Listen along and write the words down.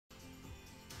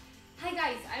Hi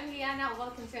guys, I'm Liana.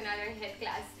 Welcome to another Hiit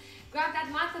class. Grab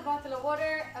that mat, a bottle of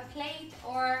water, a plate,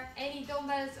 or any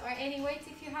dumbbells or any weights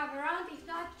if you have around. If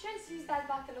not, just use that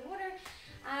bottle of water.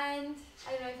 And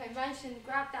I don't know if I mentioned,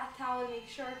 grab that towel, make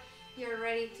sure you're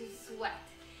ready to sweat.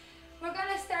 We're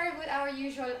gonna start with our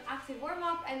usual active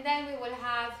warm-up, and then we will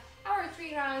have our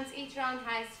 3 rounds. Each round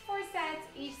has 4 sets,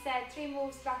 each set 3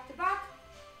 moves back to back,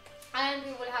 and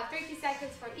we will have 30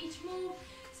 seconds for each move.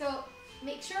 So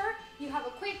make sure you have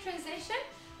a quick transition.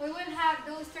 We will have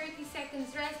those 30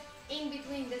 seconds rest in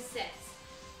between the sets.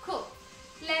 Cool.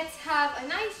 Let's have a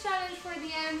nice challenge for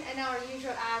the end and our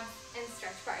usual abs and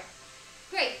stretch part.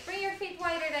 Great. Bring your feet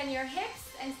wider than your hips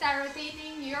and start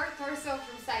rotating your torso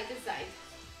from side to side.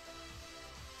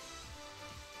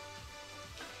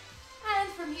 And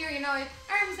from here,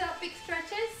 arms up, big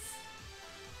stretches.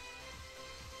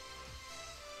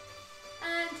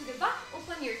 And to the back,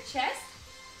 open your chest.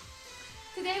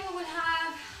 Today we will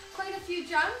have quite a few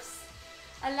jumps,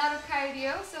 a lot of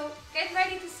cardio, so get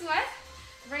ready to sweat.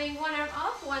 Bring one arm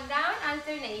up, one down,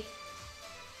 alternate.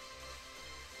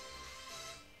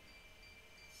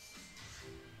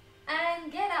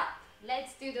 And get up.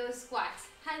 Let's do those squats.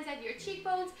 Hands at your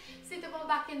cheekbones, sit up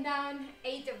back and down,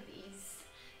 8 of these.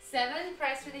 7,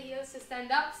 press through the heels to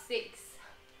stand up, 6,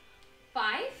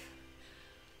 5,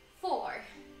 4,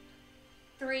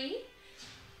 3,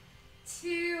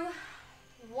 2,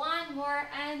 1 more,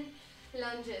 and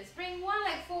lunges. Bring one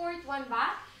leg forward, one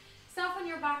back. Soften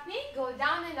your back knee, go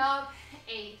down and up,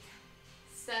 8,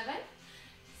 7,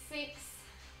 6,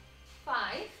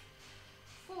 5,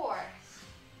 4,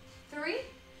 3,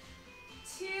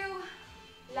 2,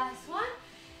 last one.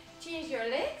 Change your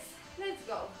legs, let's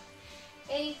go.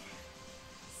 8,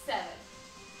 7,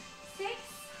 6,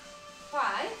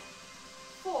 5,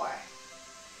 4,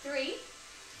 3,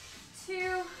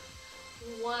 2,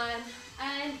 1,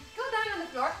 and go down on the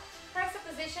floor. Press the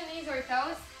position, knees or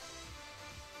toes.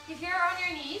 If you're on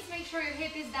your knees, make sure your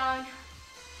hip is down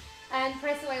and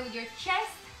press away with your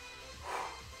chest.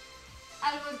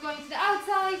 Elbows going to the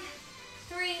outside.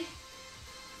 3,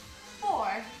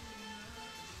 4,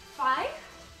 5,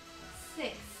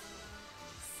 6,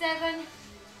 7,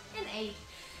 and 8.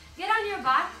 Get on your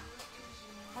back.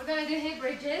 We're going to do hip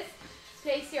bridges.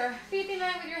 Place your feet in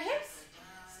line with your hips.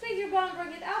 Split your bum,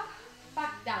 bring it up,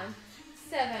 back down.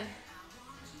 7,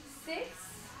 6,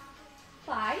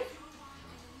 5,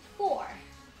 4,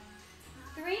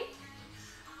 3,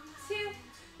 2,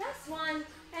 last one,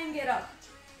 and get up.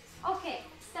 Okay,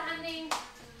 standing,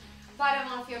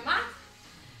 bottom of your mat.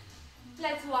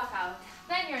 Let's walk out.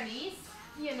 Bend your knees,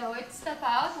 you know it, step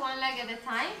out, one leg at a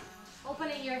time,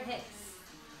 opening your hips.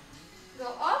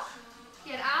 Go up,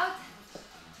 get out,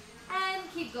 and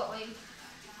keep going.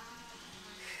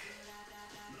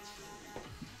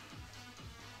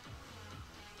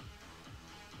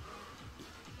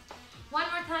 One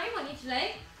more time on each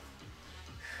leg.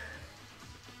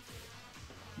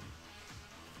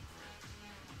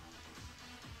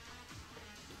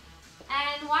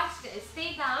 And watch this,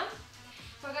 stay down.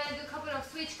 We're gonna do a couple of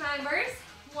switch climbers.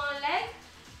 One leg,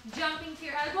 jumping to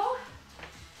your elbow.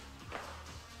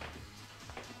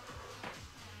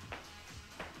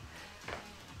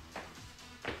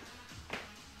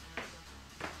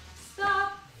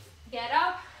 Stop, get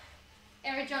up,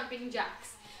 air jumping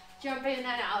jacks. Jump in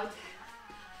and out.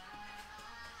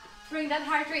 Bring that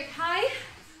heart rate high.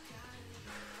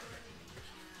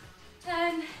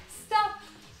 And stop.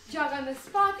 Jog on the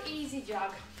spot, easy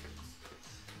jog.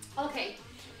 Okay,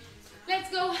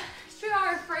 let's go through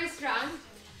our first round.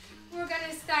 We're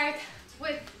gonna start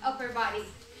with upper body.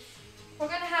 We're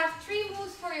gonna have 3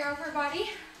 moves for your upper body,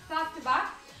 back to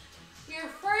back. Your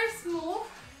first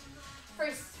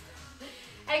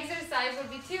exercise will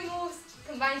be 2 moves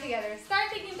combined together.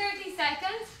 Starting in 30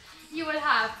 seconds, you will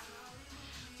have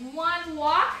 1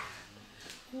 walk,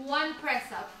 1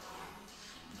 press up,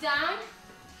 down,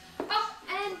 up,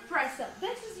 and press up.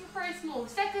 This is your first move.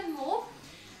 Second move,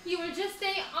 you will just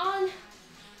stay on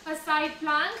a side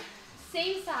plank,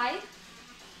 same side,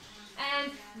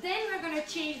 and then we're gonna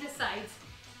change the sides.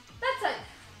 That's it.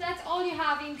 That's all you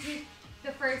have into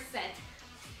the first set.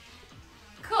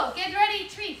 Cool, get ready,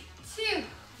 3, 2,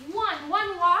 1.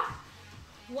 1 walk,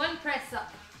 1 press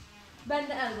up. Bend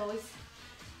the elbows.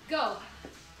 Go.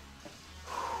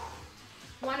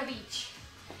 1 of each.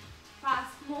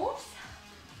 Fast moves.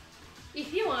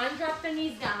 If you want, drop the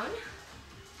knees down.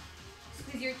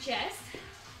 Squeeze your chest.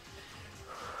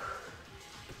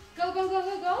 Go, go, go,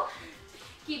 go, go.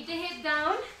 Keep the hip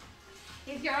down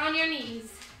if you're on your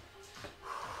knees.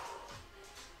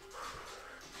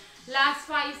 Last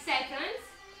 5 seconds.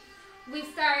 We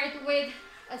start with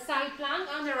a side plank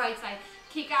on the right side.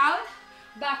 Kick out,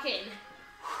 back in.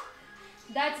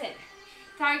 That's it.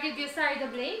 Target your side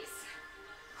of legs.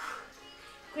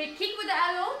 Quick kick with the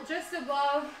elbow just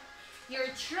above your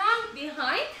trunk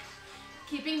behind,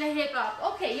 keeping the hip up.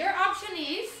 Okay, your option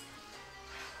is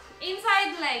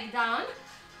inside leg down,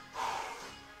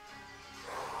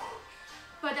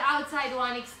 but the outside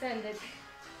one extended.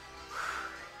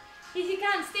 If you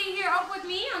can, stay here up with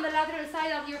me on the lateral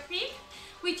side of your feet.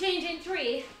 We change in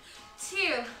 3,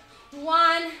 2,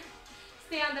 1.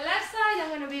 Stay on the left side. I'm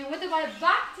going to be with the ball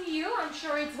back to you. I'm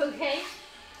sure it's okay.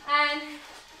 And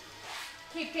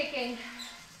keep kicking.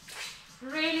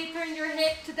 Really turn your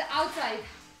hip to the outside.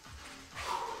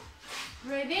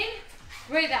 Breathe in,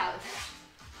 breathe out.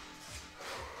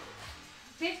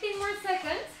 15 more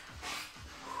seconds.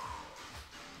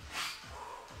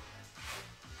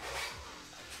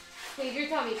 Squeeze your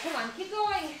tummy. Come on, keep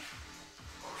going.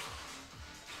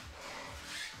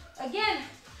 Again,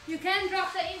 you can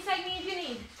drop the inside knee if you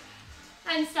need.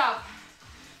 And stop.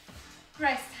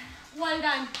 Rest. 1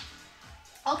 done.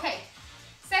 Okay,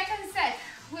 second set.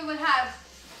 We will have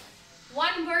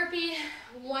 1 burpee,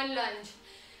 1 lunge.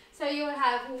 So you will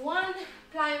have 1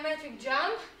 plyometric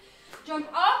jump. Jump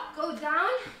up, go down,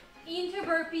 into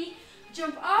burpee,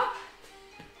 jump up,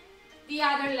 the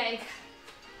other leg.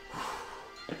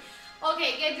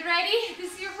 Okay, get ready.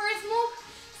 This is your first move.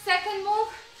 Second move,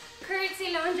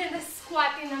 curtsy lunge and the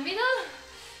squat in the middle.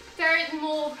 Third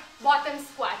move, bottom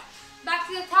squat. Back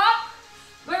to the top,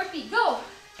 burpee, go.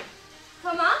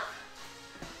 Come up,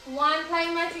 1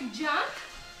 plyometric jump,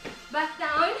 back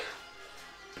down,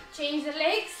 change the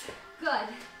legs, good.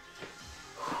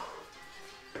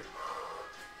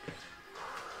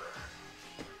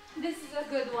 This is a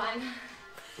good one.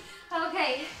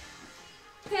 Okay,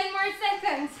 10 more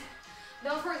seconds.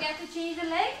 Don't forget to change the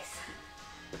legs.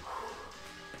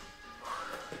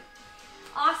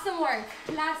 Awesome work.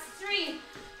 Last 3,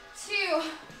 2,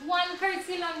 1,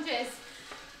 curtsy lunges.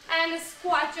 And a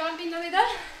squat jump in the middle.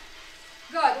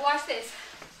 Good, watch this.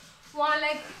 1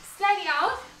 leg slightly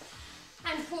out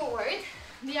and forward.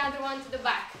 The other one to the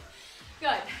back.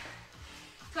 Good.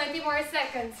 20 more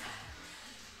seconds.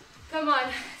 Come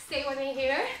on, stay with me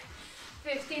here.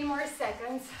 15 more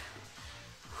seconds.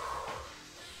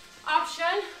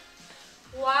 Option,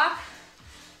 walk,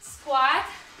 squat,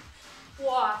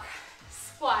 walk,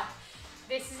 squat.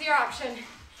 This is your option.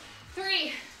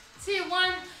 3, 2,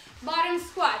 1, bottom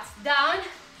squats. Down,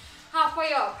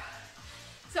 halfway up.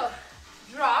 So,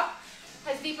 drop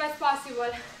as deep as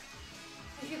possible.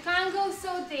 If you can't go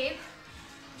so deep,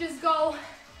 just go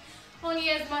only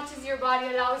as much as your body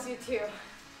allows you to.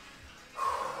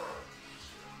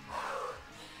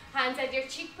 Hands at your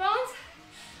cheekbones.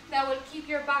 That will keep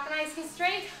your back nice and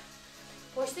straight.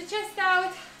 Push the chest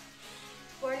out.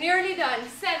 We're nearly done.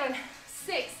 7,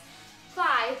 6,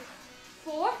 5,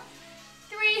 4,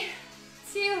 3,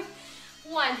 2,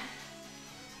 1.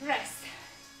 Rest.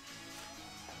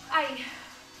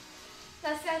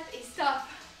 The set is tough.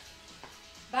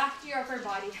 Back to your upper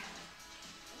body.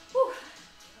 Whew.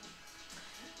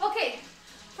 Okay,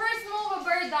 first move of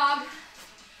bird dog.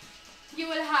 You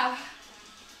will have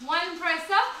 1 press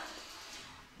up,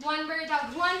 1 bird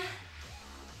dog, 1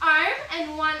 arm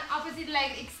and 1 opposite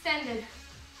leg extended.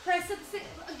 Press up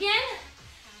again,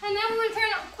 and then we will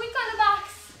turn up quick on the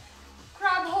backs.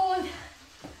 Crab hold,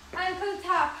 ankle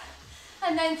tap,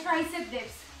 and then tricep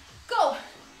dips. Go.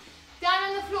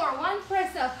 Down on the floor, 1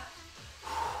 press up,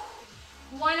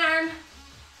 1 arm,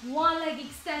 1 leg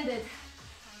extended.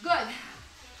 Good.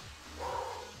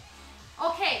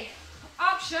 Okay,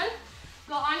 option,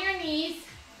 go on your knees.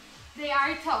 They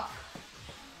are tough.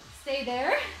 Stay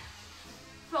there.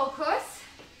 Focus.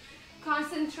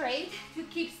 Concentrate to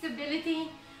keep stability.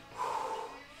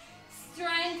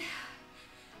 Strength.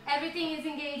 Everything is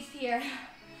engaged here.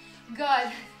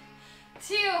 Good.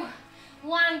 2,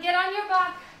 1. Get on your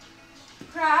back.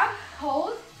 Crab,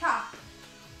 hold, tap.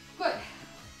 Good.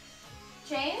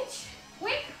 Change.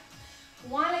 Quick.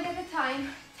 1 leg at a time.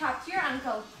 Tap to your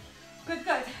ankle. Good,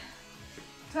 good.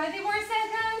 20 more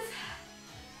seconds.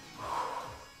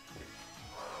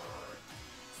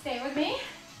 Stay with me.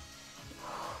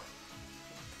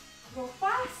 Go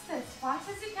fast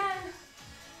as you can.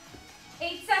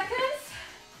 8 seconds.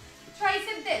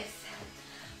 Tricep dips.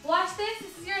 Watch this.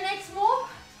 This is your next move.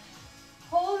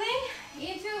 Holding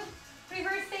into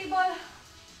reverse table.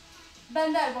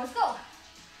 Bend elbows. Go.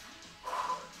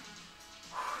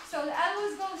 So the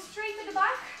elbows go straight to the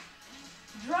back.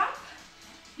 Drop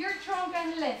your trunk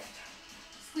and lift.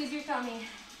 Squeeze your tummy.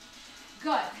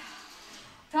 Good.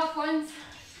 Tough ones.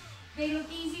 They look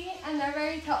easy and they're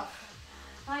very tough.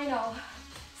 I know.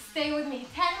 Stay with me.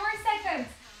 10 more seconds.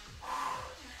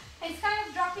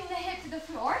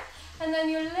 and then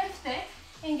you lift it,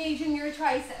 engaging your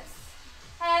triceps.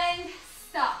 And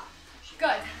stop.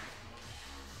 Good.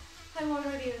 I'm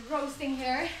already roasting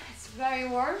here. It's very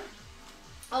warm.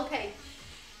 Okay,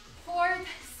 fourth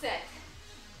set.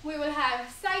 We will have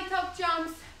side tuck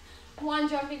jumps, one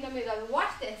jump in the middle.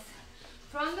 Watch this.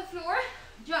 From the floor,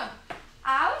 jump,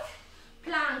 out,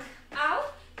 plank,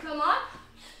 out, come up,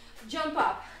 jump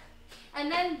up.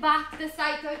 And then back the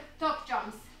side tuck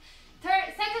jumps.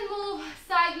 Second move,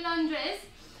 side lunges,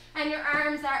 and your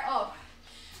arms are up.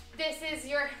 This is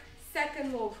your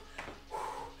second move.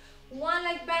 One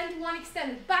leg bent, one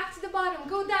extended. Back to the bottom,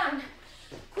 go down.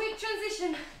 Quick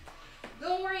transition.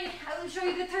 Don't worry, I will show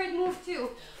you the third move too.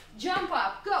 Jump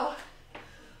up, go.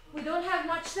 We don't have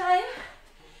much time,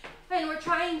 and we're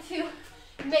trying to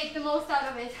make the most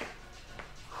out of it.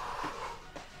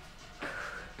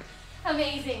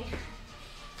 Amazing.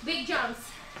 Big jumps.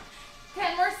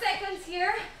 10 more seconds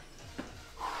here.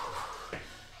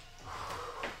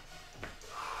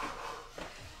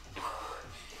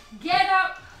 Get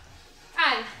up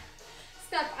and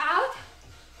step out.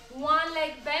 One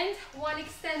leg bent, one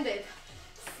extended.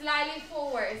 Slightly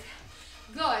forward.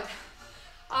 Good.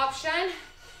 Option.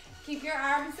 Keep your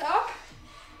arms up.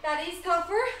 That is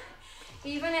tougher.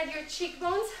 Even at your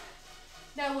cheekbones,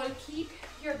 that will keep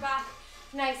your back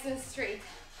nice and straight.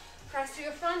 Press to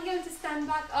your front heel to stand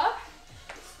back up.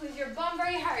 Squeeze your bum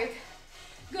very hard.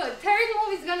 Good. Third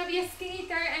move is going to be a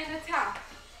skater and a tap.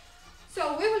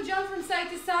 So we will jump from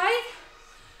side to side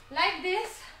like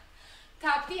this.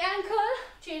 Tap the ankle,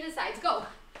 change the sides. Go.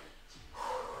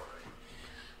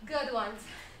 Good ones.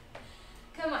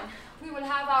 Come on. We will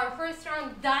have our first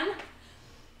round done,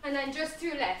 and then just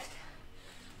 2 left.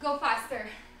 Go faster.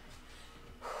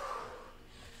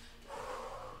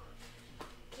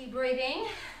 Keep breathing.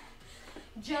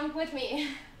 Jump with me.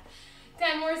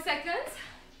 10 more seconds.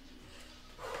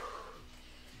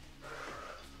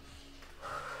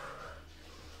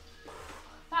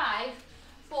 5,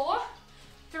 4,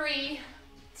 3,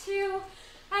 2,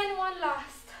 and 1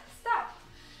 last. Stop.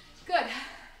 Good.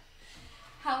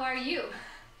 How are you?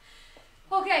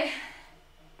 Okay.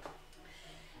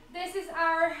 This is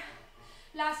our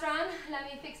last round. Let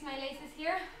me fix my laces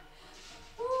here.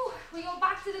 Woo. We go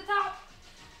back to the top.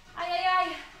 Ay, ay,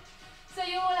 ay. So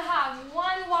you will have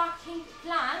 1 walking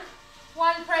plank,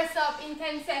 1 press up in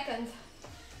 10 seconds.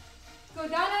 Go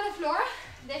down on the floor.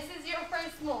 This is your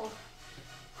first move.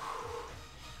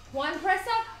 1 press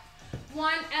up,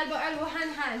 1 elbow, elbow,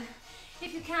 hand, hand.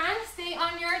 If you can, stay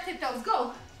on your tiptoes.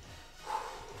 Go.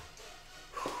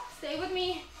 Stay with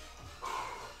me.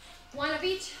 1 of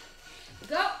each.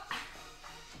 Go.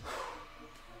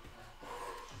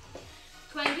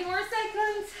 20 more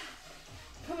seconds.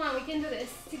 Come on, we can do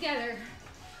this together.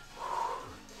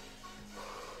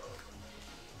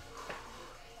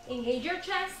 Engage your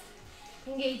chest,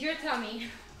 engage your tummy.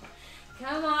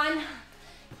 Come on.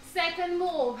 Second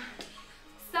move.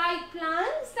 Side plank.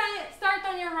 Start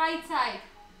on your right side.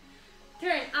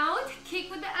 Turn out, kick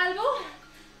with the elbow,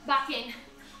 back in.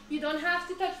 You don't have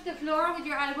to touch the floor with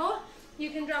your elbow. You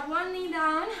can drop 1 knee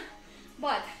down,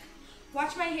 but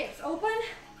watch my hips. Open,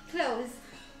 close,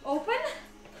 open,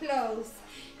 close.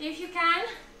 If you can,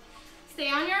 stay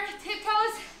on your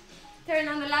tiptoes, turn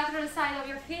on the lateral side of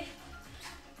your feet,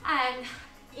 and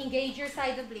engage your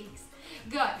side obliques.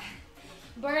 Good.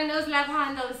 Burn those left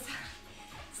handles.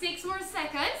 6 more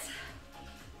seconds,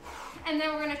 and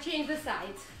then we're gonna change the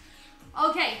sides.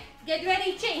 Okay, get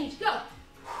ready, change, go.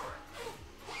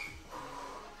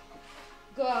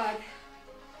 Good.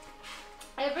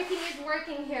 Everything is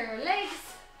working here. Your legs,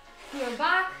 your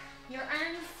back, your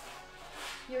arms,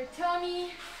 your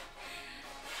tummy.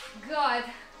 Good.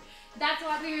 That's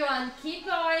what we want. Keep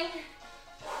going.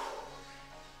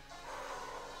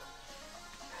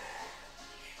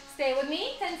 Stay with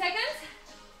me, 10 seconds.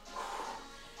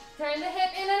 Turn the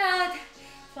hip in and out.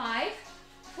 5,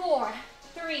 4,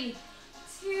 3,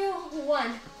 2,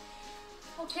 1.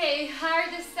 Okay,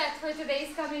 hardest set for today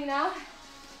is coming now.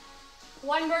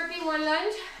 1 burpee, 1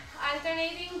 lunge,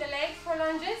 alternating the legs for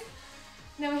lunges.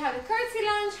 Then we have a curtsy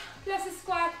lunge, plus a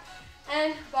squat,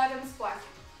 and bottom squat.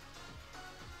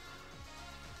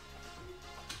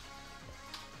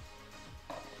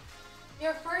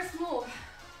 Your first move.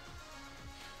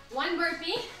 1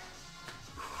 burpee,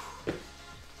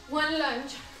 1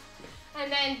 lunge,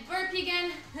 and then burpee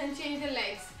again, and change the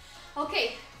legs.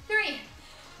 Okay, 3,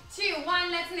 2,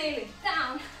 1, let's nail it.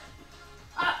 Down,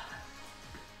 up,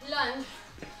 lunge.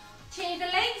 Change the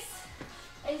legs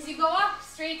as you go up,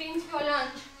 straight into a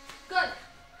lunge. Good.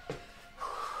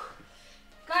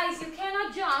 Guys, you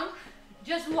cannot jump,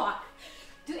 just walk.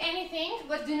 Do anything,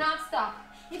 but do not stop.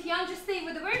 If you want to stay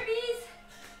with the burpees,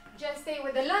 just stay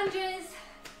with the lunges,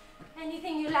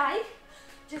 anything you like,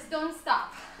 just don't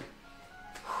stop.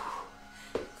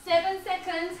 7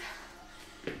 seconds.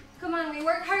 Come on, we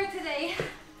work hard today.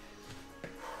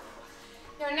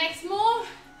 Your next move,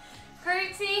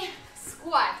 curtsy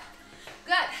squat.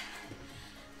 Good.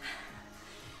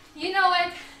 You know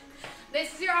it.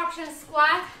 This is your option,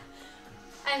 squat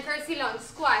and curtsy lunge,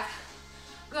 squat.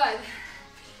 Good.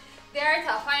 They are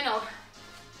tough, I know.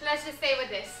 Let's just stay with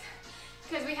this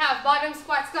because we have bottom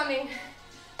squats coming.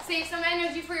 Save some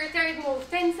energy for your third move.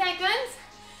 10 seconds.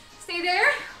 Stay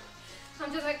there.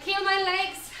 I'm just gonna kill my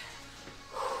legs.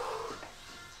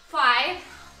 5,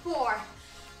 4,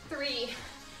 3,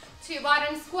 2,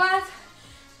 bottom squat,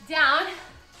 down,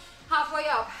 halfway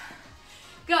up.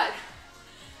 Good.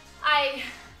 I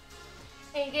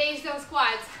engage those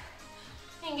quads.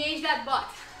 Engage that butt.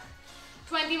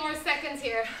 20 more seconds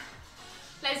here.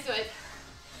 Let's do it.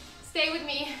 Stay with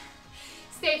me.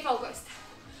 Stay focused.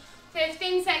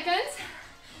 15 seconds.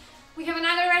 We have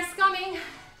another rest coming.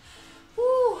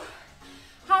 Woo.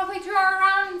 Halfway through our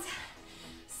round.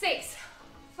 6,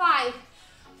 5,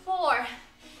 4,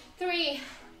 3,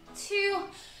 2,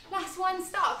 last one,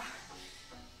 stop.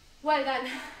 Well done.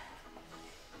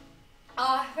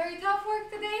 Very tough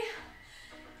work today,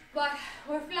 but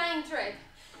we're flying through it.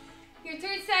 Your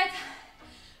third set,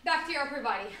 back to your upper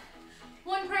body.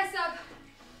 1 press up,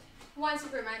 1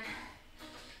 Superman.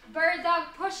 Bird dog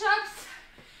push-ups,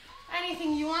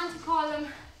 anything you want to call them,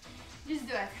 just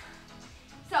do it.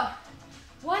 So,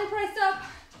 1 press up,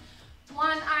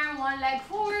 1 arm, 1 leg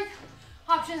forward.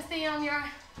 Option, stay on your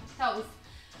toes.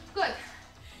 Good.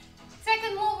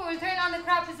 Second move, we'll turn on the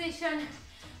crab position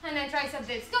and then tricep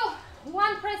dips. Go.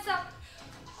 1 press up.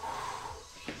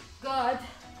 Good.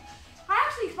 I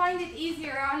actually find it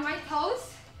easier on my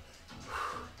toes.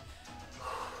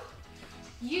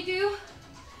 You do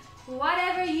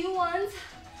whatever you want.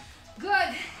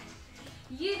 Good.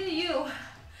 You do you.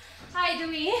 I do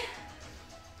me.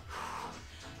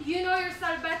 You know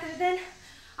yourself better than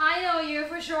I know you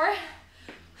for sure.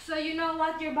 So you know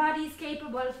what your body is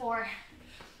capable for.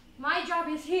 My job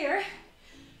is here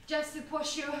just to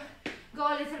push you, go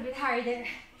a little bit harder.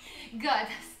 Good.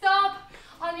 Stop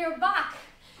on your back.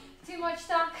 Too much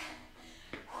tuck.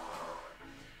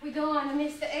 We don't want to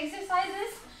miss the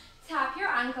exercises. Tap your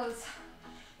ankles.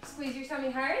 Squeeze your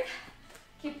tummy hard.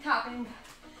 Keep tapping.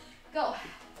 Go.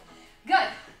 Good.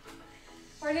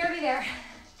 We're nearly there.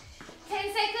 10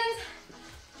 seconds.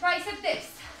 Tricep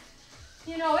dips.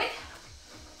 You know it.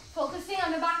 Focusing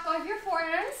on the back of your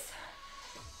forearms.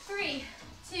 3,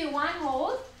 2, 1,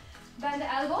 hold. Bend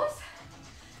the elbows.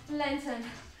 Lengthen.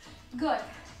 Good.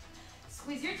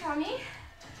 Squeeze your tummy.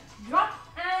 Drop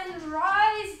and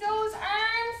rise those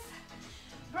arms.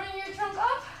 Bring your trunk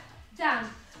up, down,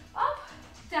 up,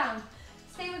 down.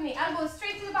 Stay with me. Elbows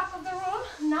straight to the back of the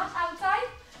room, not outside.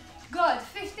 Good.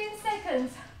 15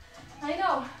 seconds. I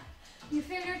know. You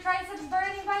feel your triceps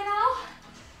burning by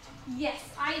now? Yes,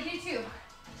 I do too.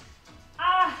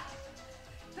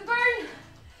 The burn.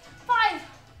 5,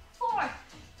 4,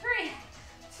 3,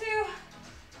 2,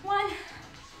 1.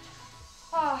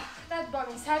 Oh, that bum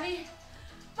is heavy.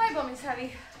 My bum is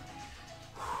heavy.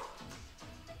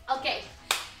 Okay,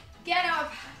 get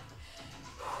up.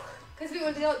 Because we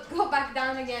will go back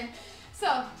down again.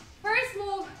 So, first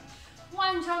move,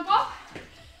 1 jump up,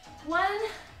 1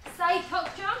 side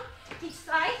tuck jump, each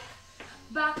side,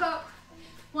 back up,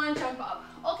 1 jump up.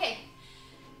 Okay,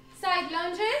 side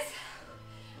lunges,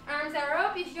 arms are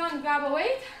up if you want to grab a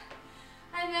weight,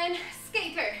 and then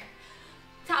skater,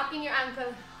 tapping your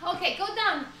ankle. Okay, go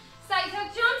down, side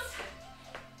tuck jumps,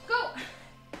 go.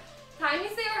 Time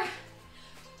is there.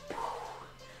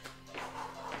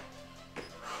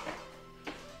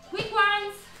 Quick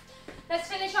ones. Let's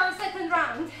finish our second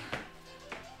round.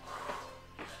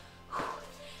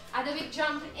 Add a big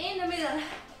jump in the middle.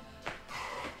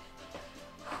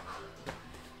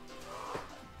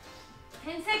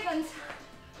 10 seconds.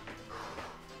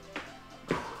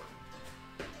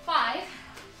 5,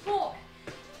 4,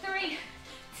 3,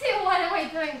 2, what am I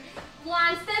doing?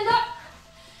 1, stand up,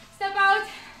 step out.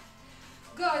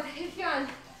 Good. If you want,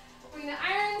 bring the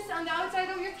irons on the outside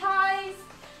of your thighs.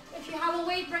 If you have a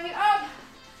weight, bring it up.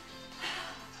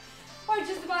 Or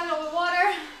just a bottle of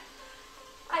water.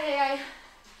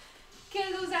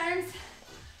 Kill those arms,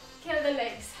 kill the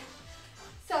legs.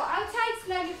 So outside,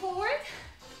 slightly forward,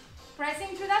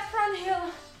 pressing through that front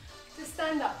heel to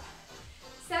stand up.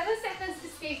 7 seconds to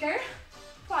skater.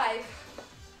 5,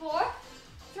 4,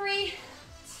 3,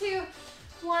 2,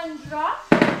 1, drop,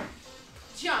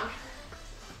 jump.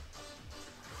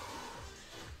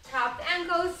 Tap the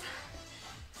ankles,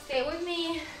 Stay with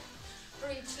me.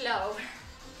 Reach low.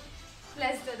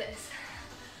 Let's do this.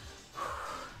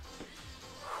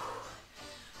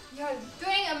 You're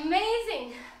doing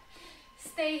amazing.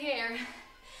 Stay here.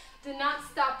 Do not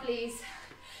stop, please.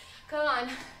 Come on.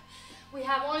 We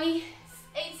have only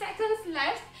 8 seconds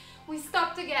left. We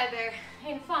stop together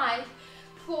in 5,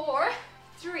 4,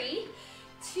 3,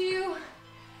 2,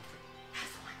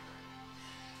 last one.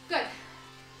 Good.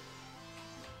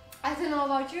 I don't know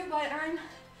about you, but I'm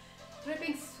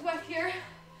dripping sweat here.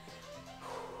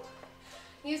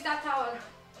 Use that towel.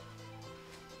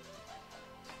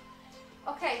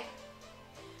 Okay,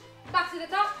 back to the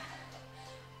top.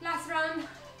 Last round.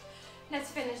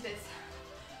 Let's finish this.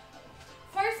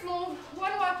 First move,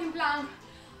 1 walking plank,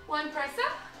 1 press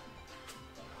up.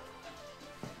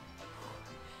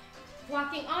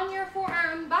 Walking on your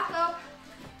forearm, back up,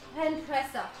 and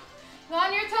press up. Go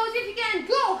on your toes if you can,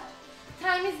 go!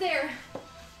 Time is there.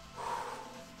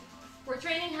 We're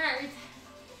training hard.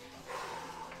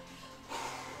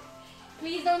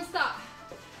 Please don't stop.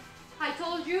 I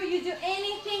told you, you do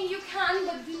anything you can,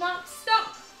 but do not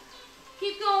stop.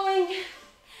 Keep going.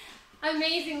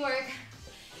 Amazing work.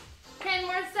 10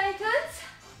 more seconds.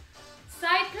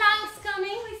 Side planks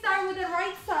coming. We start with the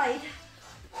right side.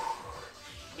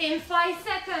 In 5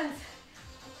 seconds.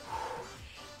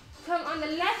 Come on the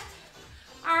left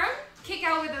arm, kick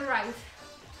out with the right.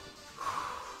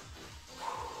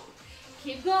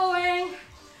 Keep going.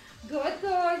 Good,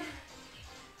 good.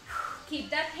 Keep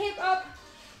that hip up,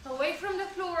 away from the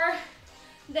floor.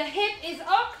 The hip is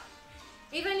up,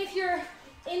 even if your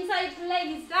inside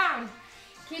leg is down.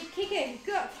 Keep kicking,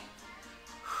 good.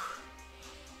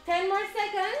 10 more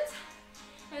seconds,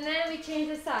 and then we change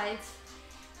the sides.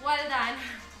 Well done.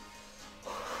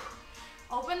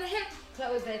 Open the hip,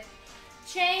 close it.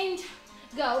 Change,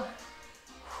 go.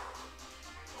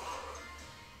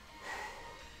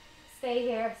 Stay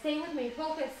here, stay with me,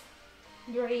 focus.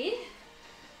 Breathe.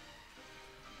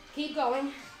 Keep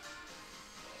going.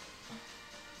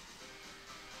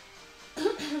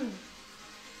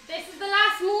 This is the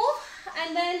last move,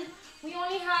 and then we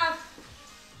only have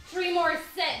 3 more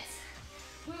sets.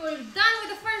 We were done with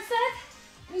the first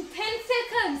set in 10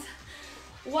 seconds.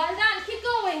 Well done, keep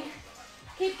going.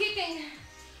 Keep kicking.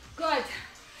 Good.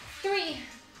 3,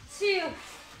 2,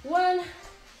 1.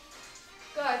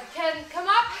 Good. Can come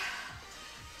up.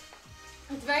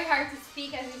 It's very hard to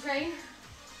speak as you train.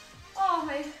 Oh,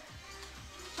 my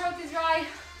throat is dry.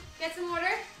 Get some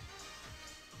water.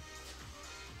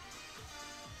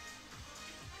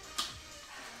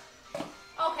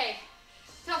 Okay,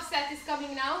 tough set is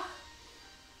coming now.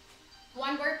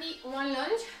 1 burpee, 1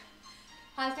 lunge,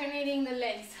 alternating the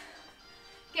legs.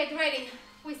 Get ready.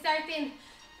 We start in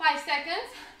 5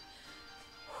 seconds.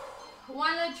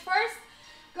 1 lunge first.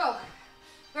 Go.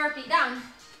 Burpee down.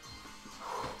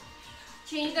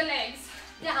 Change the legs.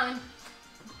 Down.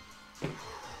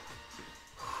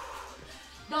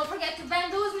 Don't forget to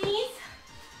bend those knees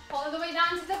all the way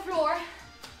down to the floor.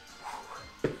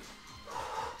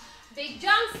 Big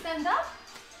jump, stand up,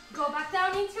 go back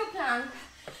down into a plank.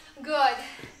 Good.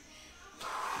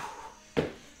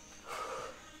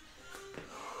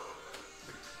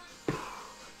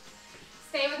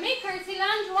 Stay with me, curtsy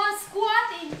lunge, 1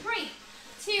 squat in 3,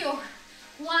 2,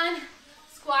 1,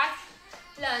 squat,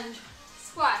 lunge,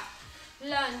 squat,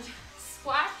 lunge,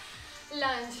 squat,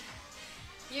 lunge.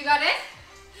 You got it?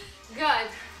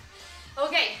 Good.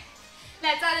 Okay,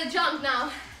 let's add a jump now.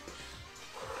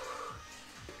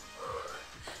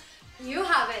 You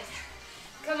have it.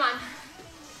 Come on.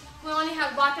 We only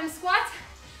have bottom squat.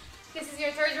 This is your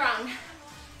 3rd round.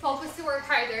 Focus to work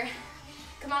harder.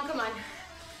 Come on, come on.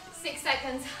 6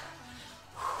 seconds.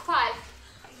 5,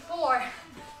 4,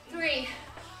 3,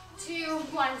 2,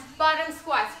 1. Bottom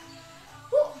squat.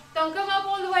 Woo. Don't come up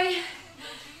all the way.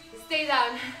 Stay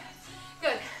down.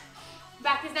 Good.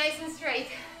 Back is nice and straight.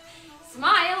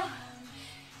 Smile.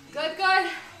 Good,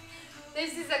 good.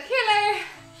 This is a killer.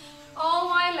 All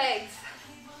my legs.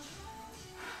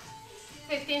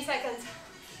 15 seconds.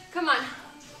 Come on.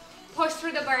 Push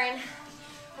through the burn.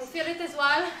 I feel it as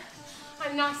well.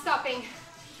 I'm not stopping.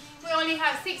 We only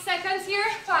have 6 seconds here.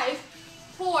 5,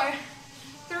 4,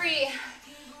 3,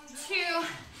 2.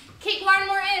 Kick 1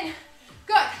 more in.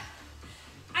 Good.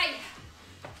 Aye.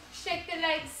 Shake the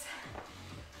legs.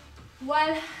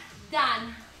 Well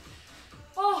done.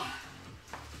 Oh.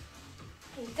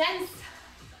 Intense.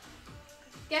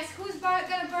 Guess who's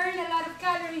gonna burn a lot of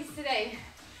calories today?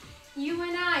 You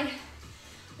and I.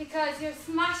 Because you're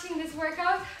smashing this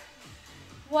workout.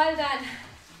 Well done.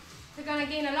 You're gonna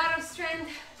gain a lot of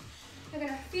strength. You're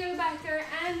gonna feel better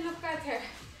and look better.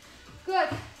 Good.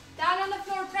 Down on the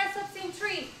floor, press ups in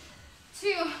 3,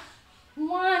 2,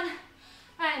 1,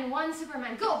 and 1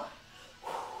 Superman. Go.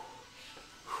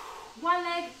 One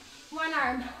leg, one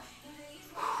arm.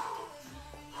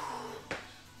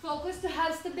 Focus to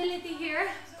have stability here.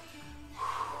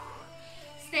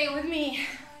 Stay with me.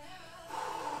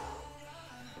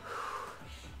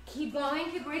 Keep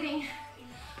going, keep breathing.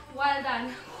 Well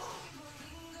done.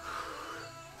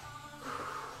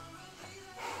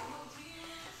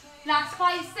 Last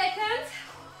 5 seconds.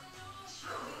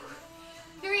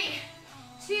 3,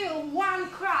 2, 1,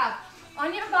 crab.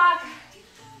 On your back,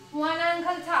 one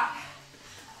ankle tap.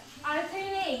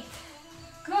 Alternate.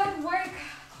 Good work.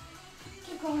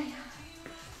 Keep going.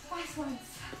 Fast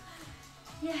ones.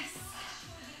 Yes.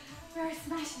 We're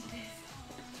smashing this.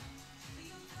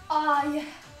 Ah, yeah.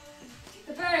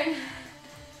 The burn.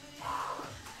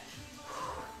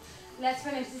 Let's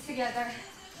finish this together.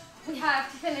 We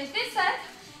have to finish this set,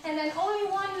 and then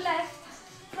only one left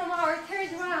from our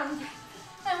third round,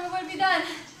 and we will be done.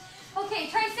 Okay,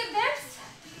 tricep dips.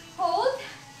 Hold.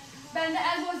 Bend the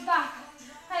elbows back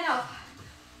and up.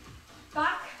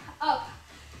 Back, up.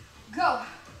 Go.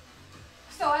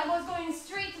 So elbows going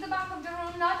straight to the back of the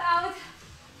room, not out.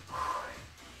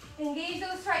 Engage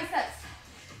those triceps.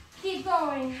 Keep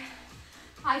going.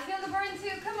 I feel the burn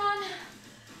too. Come on.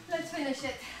 Let's finish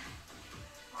it.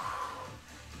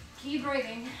 Keep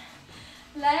breathing.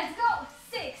 Let's go.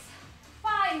 6,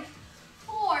 5,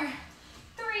 4,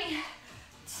 3,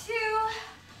 2,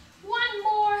 1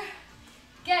 more.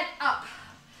 Get up.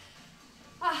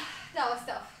 Ah, that was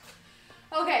tough.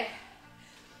 Okay.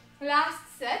 Last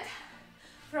set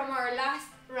from our last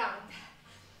round.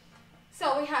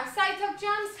 So we have side tuck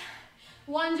jumps,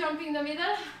 one jump in the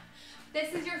middle.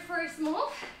 This is your first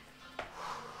move.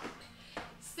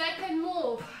 Second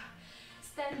move,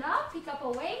 stand up, pick up a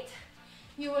weight.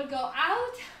 You will go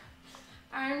out,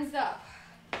 arms up.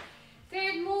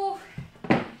 Third move,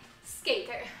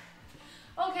 skater.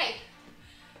 Okay,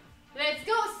 let's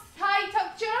go, side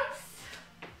tuck jumps.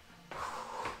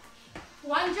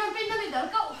 One jump in the middle,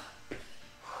 go.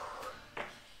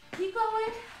 Keep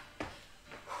going.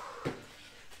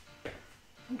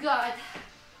 Good.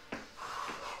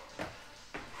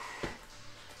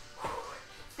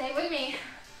 Stay with me.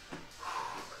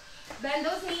 Bend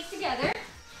those knees together.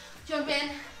 Jump in.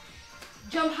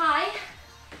 Jump high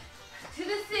to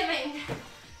the ceiling.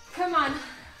 Come on.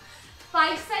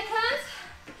 5 seconds.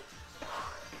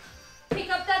 Pick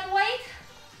up that weight.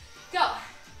 Go.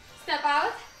 Step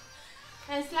out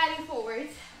and sliding forward.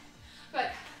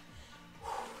 Good.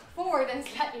 Forward and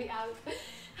slightly out.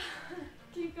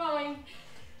 Keep going.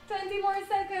 20 more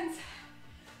seconds.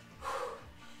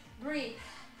 Breathe.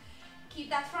 Keep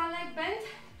that front leg bent.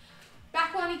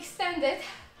 Back one extended.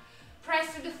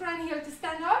 Press to the front heel to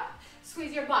stand up.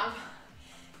 Squeeze your bum.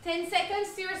 10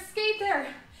 seconds to your skater.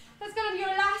 That's gonna be your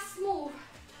last move.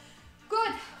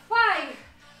 Good. 5,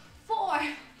 4,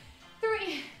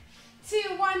 3,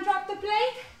 2, 1. Drop the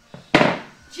plate.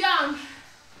 Jump.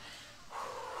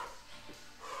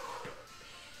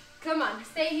 Come on,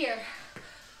 stay here.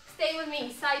 Stay with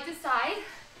me, side to side.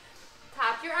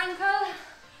 Tap your ankle.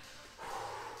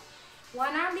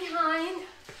 One arm behind,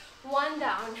 one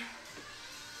down.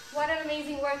 What an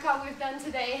amazing workout we've done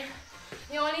today.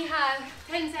 You only have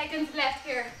 10 seconds left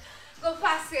here. Go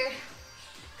faster.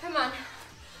 Come on.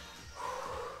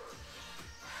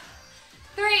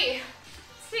 3,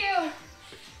 2,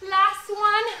 last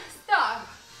one, stop.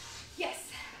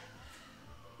 Yes.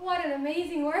 What an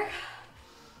amazing work.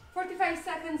 45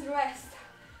 seconds rest.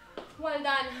 Well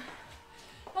done.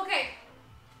 Okay.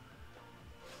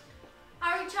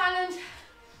 Our challenge,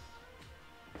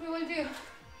 we will do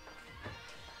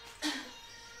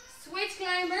switch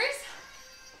climbers.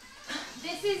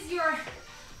 This is your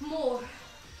move.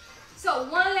 So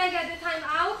one leg at a time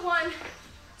out, 1,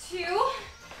 2,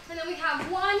 and then we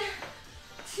have 1,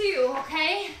 2,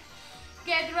 okay?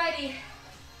 Get ready.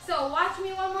 So watch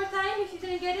me one more time. If you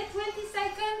didn't get it, 20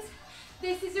 seconds.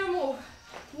 This is your move.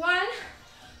 1,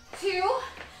 2,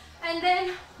 and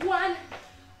then 1,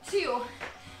 2.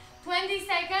 20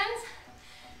 seconds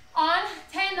on,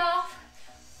 10 off,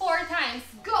 4 times.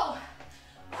 Go.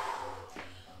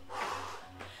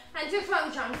 And 2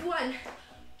 frog jumps. 1,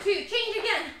 2. Change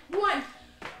again. 1,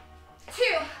 2.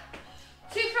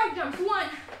 2 frog jumps. 1,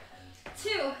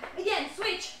 2. Again,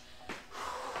 switch.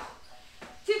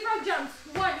 2 frog jumps.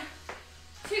 1,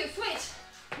 2. Switch.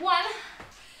 1,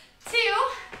 2.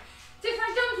 2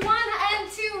 frog jumps. 1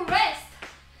 and 2. Rest.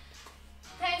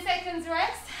 10 seconds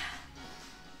rest.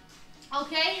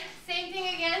 Okay, same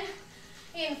thing again.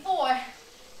 In 4,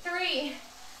 3,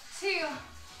 2,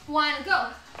 1, go.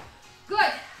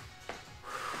 Good.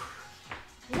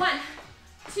 1,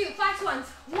 2, fast ones.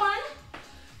 1,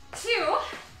 2,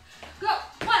 go.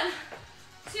 1,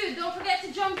 2. Don't forget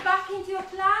to jump back into your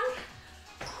plank,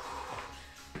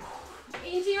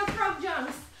 into your frog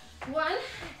jumps. 1,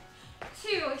 2.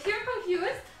 If you're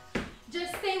confused,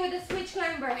 just stay with the switch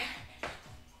climber.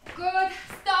 Good.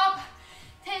 Stop.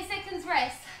 10 seconds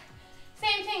rest.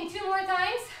 Same thing, 2 more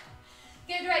times.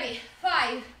 Get ready.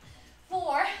 5,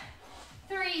 4,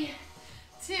 3,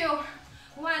 2,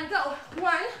 1. Go.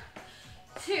 1,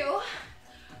 2,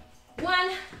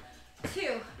 1,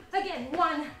 2. Again.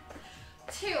 1,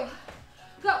 2.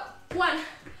 Go. 1,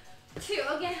 2.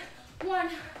 Again. 1,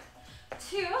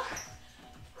 2.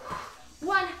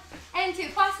 1 and 2.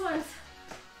 Fast ones.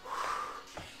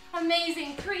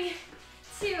 Amazing. 3,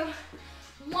 2,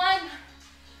 1.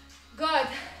 Good.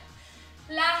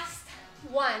 Last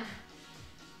one.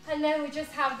 And then we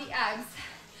just have the abs.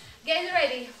 Get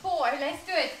ready. 4. Let's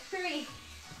do it. 3,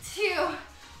 2,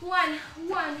 1.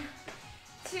 1,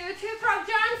 2. 2 frog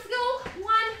jumps. Go.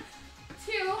 1,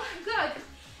 2. Good.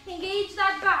 Engage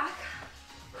that back.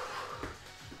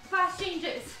 Fast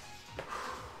changes.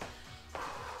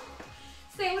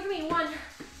 Stay with me. 1,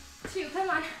 2. Come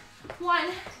on.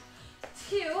 1,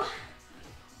 2.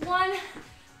 1,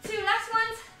 2. Last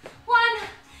ones. 1,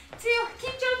 2.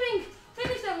 Keep jumping.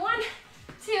 Finish them. 1,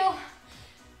 2.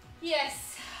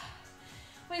 Yes.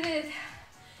 We did it.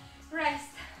 Rest.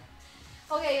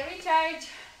 Okay, recharge.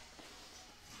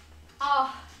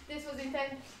 Oh, this was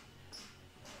intense.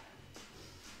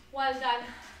 Well done.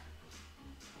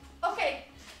 Okay,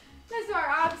 let's do our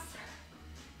abs.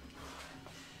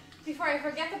 Before I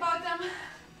forget about them.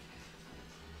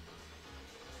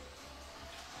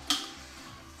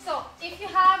 So, if you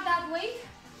have that weight,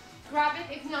 grab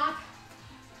it. If not,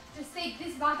 just take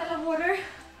this bottle of water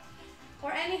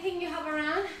or anything you have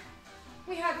around.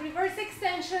 We have reverse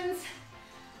extensions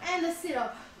and a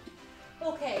sit-up.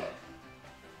 Okay.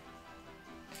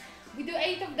 We do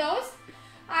 8 of those.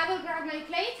 I will grab my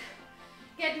plate.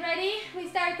 Get ready. We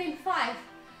start in 5,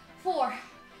 4,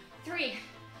 3,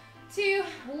 2,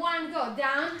 1. Go.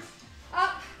 Down,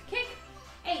 up, kick.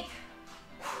 8,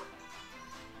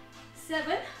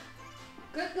 7.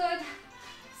 Good, good.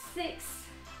 6.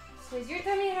 Squeeze your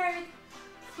tummy hard.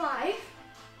 5,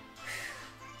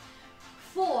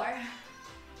 4,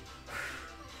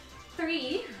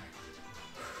 3,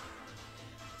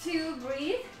 2.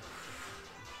 Breathe.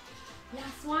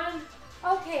 Last one.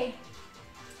 Okay.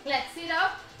 Let's sit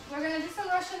up. We're gonna do some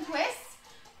Russian twists.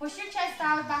 Push your chest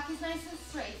out. Back is nice and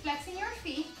straight. Flexing your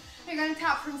feet. You're gonna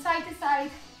tap from side to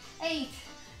side. 8.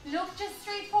 Look just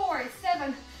straight forward.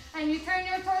 7. And you turn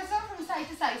your torso from side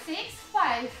to side. 6,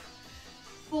 5,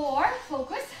 4,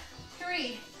 focus.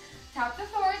 3, tap the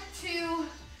floor. 2,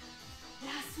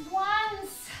 last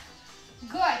ones.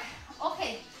 Good.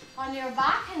 Okay, on your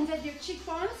back, hands at your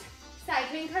cheekbones.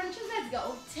 Cycling crunches, let's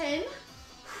go. 10,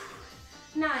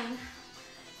 9,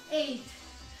 8,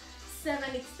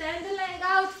 7. Extend the leg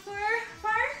out for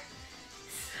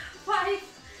 5,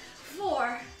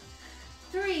 4,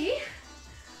 3,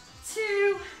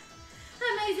 2.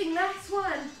 Amazing, last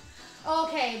one.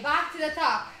 Okay, back to the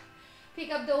top.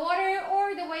 Pick up the water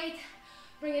or the weight,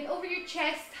 bring it over your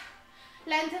chest,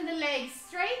 lengthen the legs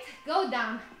straight, go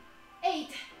down. 8,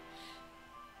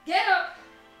 get up,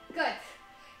 good.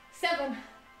 7,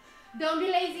 don't be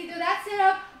lazy, do that sit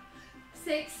up.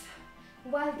 6,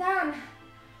 well done.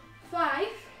 5,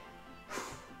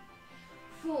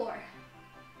 4,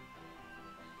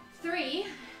 3,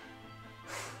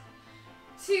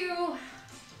 2,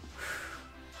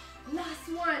 last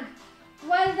one.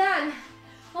 Well done.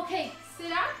 Okay,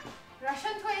 sit up,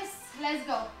 Russian twist, let's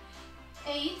go.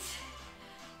 8,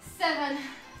 7,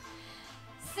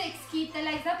 6, keep the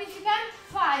legs up if you can.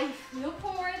 5, look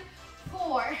forward.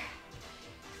 4,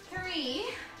 3,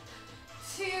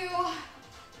 2,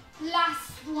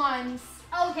 last ones.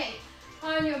 Okay,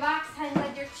 on your backs, hands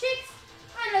at your cheeks,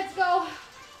 and let's go.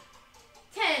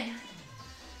 10,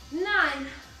 9,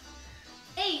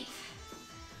 8,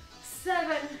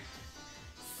 7,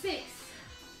 6,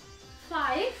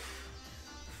 5,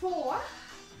 4,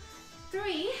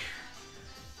 3,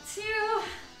 2,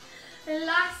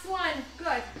 last one.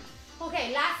 Good.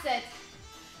 Okay, last set.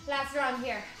 Last round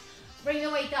here. Bring the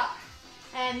weight up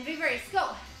and reverse.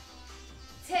 Go.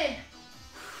 10.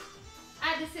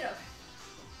 Add the sit up.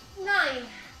 9.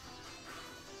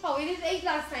 Oh, we did 8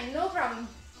 last time. No problem.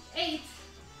 8,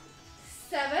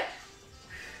 7,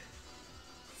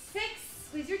 6.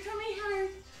 Squeeze your tummy hard.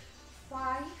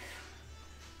 5,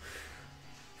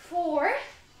 4.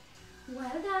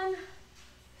 Well done.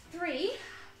 3,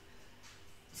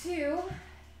 2.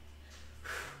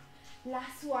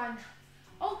 Last one.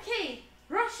 Okay,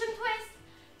 Russian twist.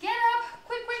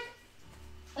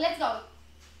 Let's go.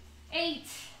 8,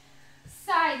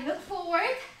 side, look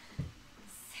forward.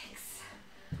 6,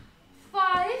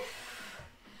 5,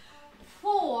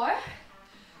 4,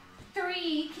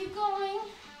 3, keep going.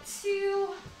 2,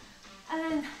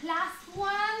 and last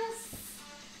ones.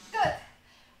 Good.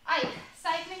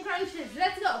 Cycling crunches.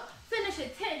 Let's go. Finish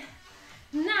it. 10,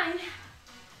 9,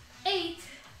 8,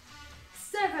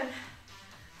 7,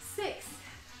 6,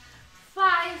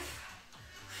 5,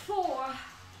 4,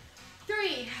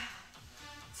 3,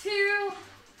 2,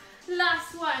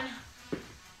 last one.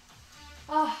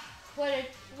 Oh,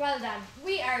 well done.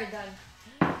 We are done.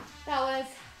 That was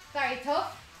very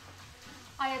tough.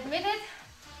 I admit it.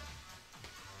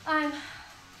 I'm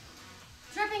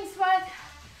dripping sweat,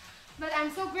 but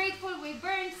I'm so grateful. We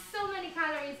burned so many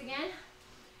calories again.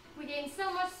 We gained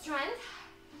so much strength.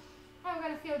 I'm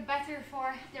gonna feel better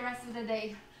for the rest of the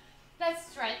day.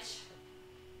 Let's stretch.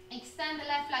 Extend the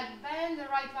left leg, bend the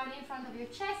right one in front of your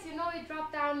chest. You know it,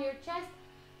 drop down your chest.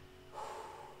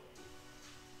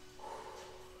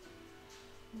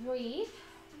 Breathe.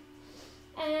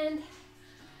 And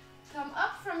come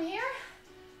up from here.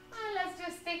 And let's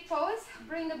just take pose.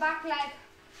 Bring the back leg.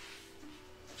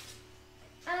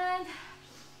 And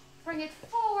bring it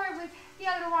forward with the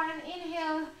other one.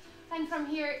 Inhale. And from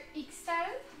here,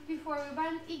 extend. Before we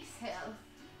bend, exhale.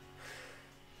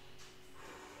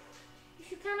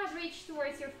 If you cannot reach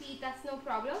towards your feet, that's no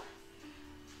problem.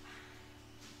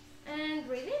 And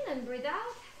breathe in and breathe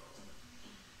out.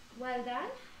 Well done.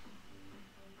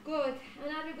 Good.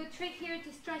 Another good trick here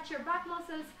to stretch your back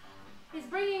muscles is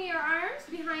bringing your arms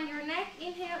behind your neck.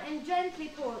 Inhale and gently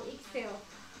pull. Exhale.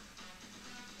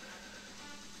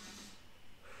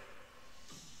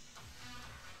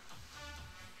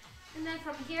 And then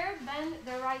from here, bend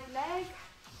the right leg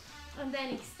and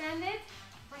then extend it.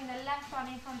 Bring the left one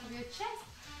in front of your chest.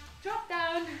 Drop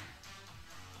down.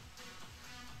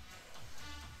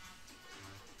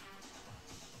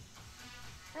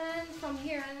 And from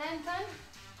here, lengthen.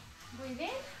 Breathe in.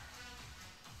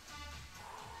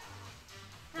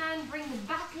 And bring the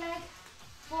back leg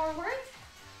forward.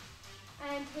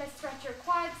 And let's stretch your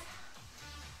quads.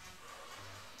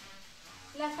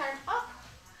 Left arm up.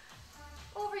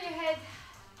 Over your head.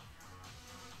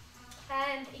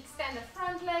 And extend the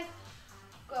front leg.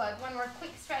 Good. One more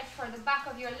quick stretch for the back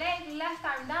of your leg. Left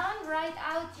arm down, right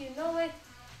out. You know it.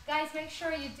 Guys, make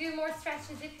sure you do more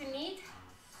stretches if you need.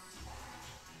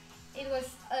 It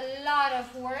was a lot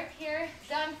of work here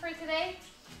done for today.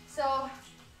 So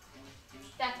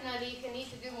definitely if you need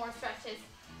to do more stretches,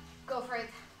 go for it.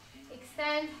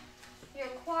 Extend your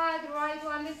quad, right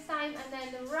one this time, and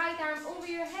then the right arm over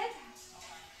your head.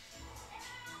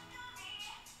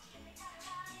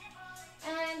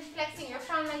 And flexing your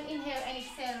front leg, inhale and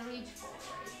exhale, reach forward.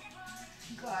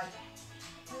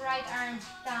 Good. Right arm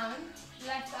down,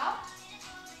 left up.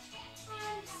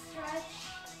 And stretch.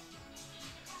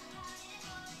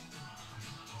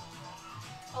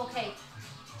 Okay.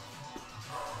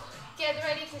 Get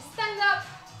ready to stand up.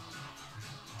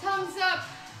 Thumbs up.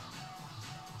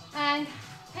 And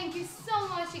thank you so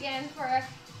much again for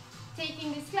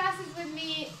taking these classes with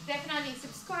me. Definitely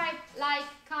subscribe, like,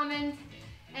 comment.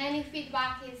 Any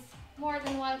feedback is more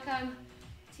than welcome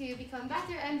to become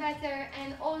better and better.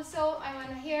 And also I want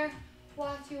to hear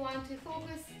what you want to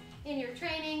focus in your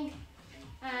training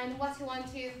and what you want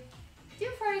to do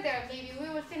further. Maybe we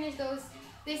will finish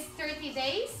this 30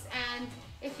 days, and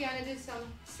if you want to do some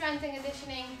strength and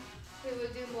conditioning, we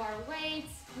will do more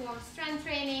weights, more strength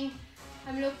training.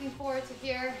 I'm looking forward to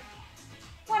hear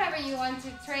whatever you want to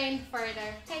train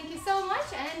further. Thank you so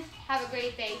much and have a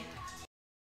great day.